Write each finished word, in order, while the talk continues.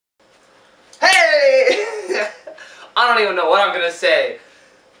I don't even know what I'm gonna say.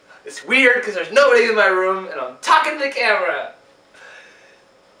 It's weird because there's nobody in my room and I'm talking to the camera.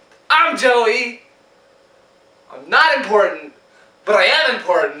 I'm Joey. I'm not important, but I am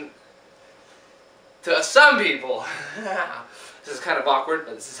important to some people. This is kind of awkward,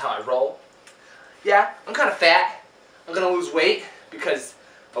 but this is how I roll. Yeah, I'm kind of fat. I'm gonna lose weight because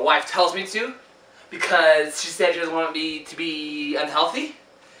my wife tells me to, because she said she doesn't want me to be unhealthy.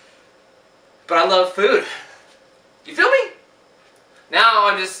 But I love food. You feel me? Now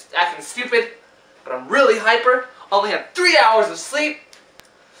I'm just acting stupid, but I'm really hyper. Only had 3 hours of sleep.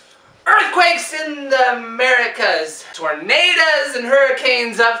 Earthquakes in the Americas. Tornadoes and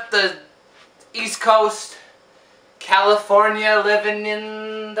hurricanes up the East Coast. California living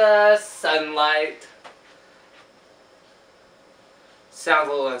in the sunlight. Sounds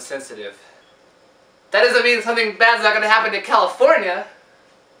a little insensitive. That doesn't mean something bad's not going to happen to California,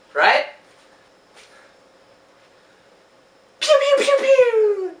 right? Pew pew pew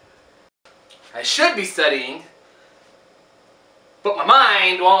pew! I should be studying, but my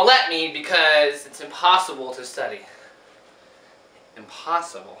mind won't let me because it's impossible to study.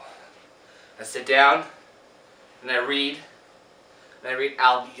 Impossible. I sit down and I read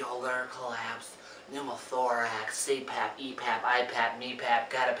alveolar collapse, pneumothorax, CPAP, EPAP, IPAP, MEPAP,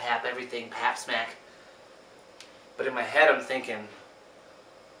 gotta pap, everything, pap smack. But in my head I'm thinking,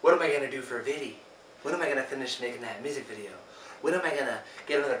 what am I gonna do for a video? When am I gonna finish making that music video? When am I gonna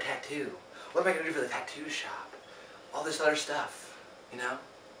get another tattoo? What am I gonna do for the tattoo shop? All this other stuff, you know?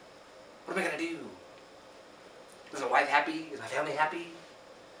 What am I gonna do? Is my wife happy? Is my family happy?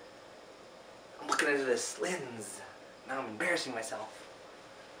 I'm looking into this lens. Now I'm embarrassing myself.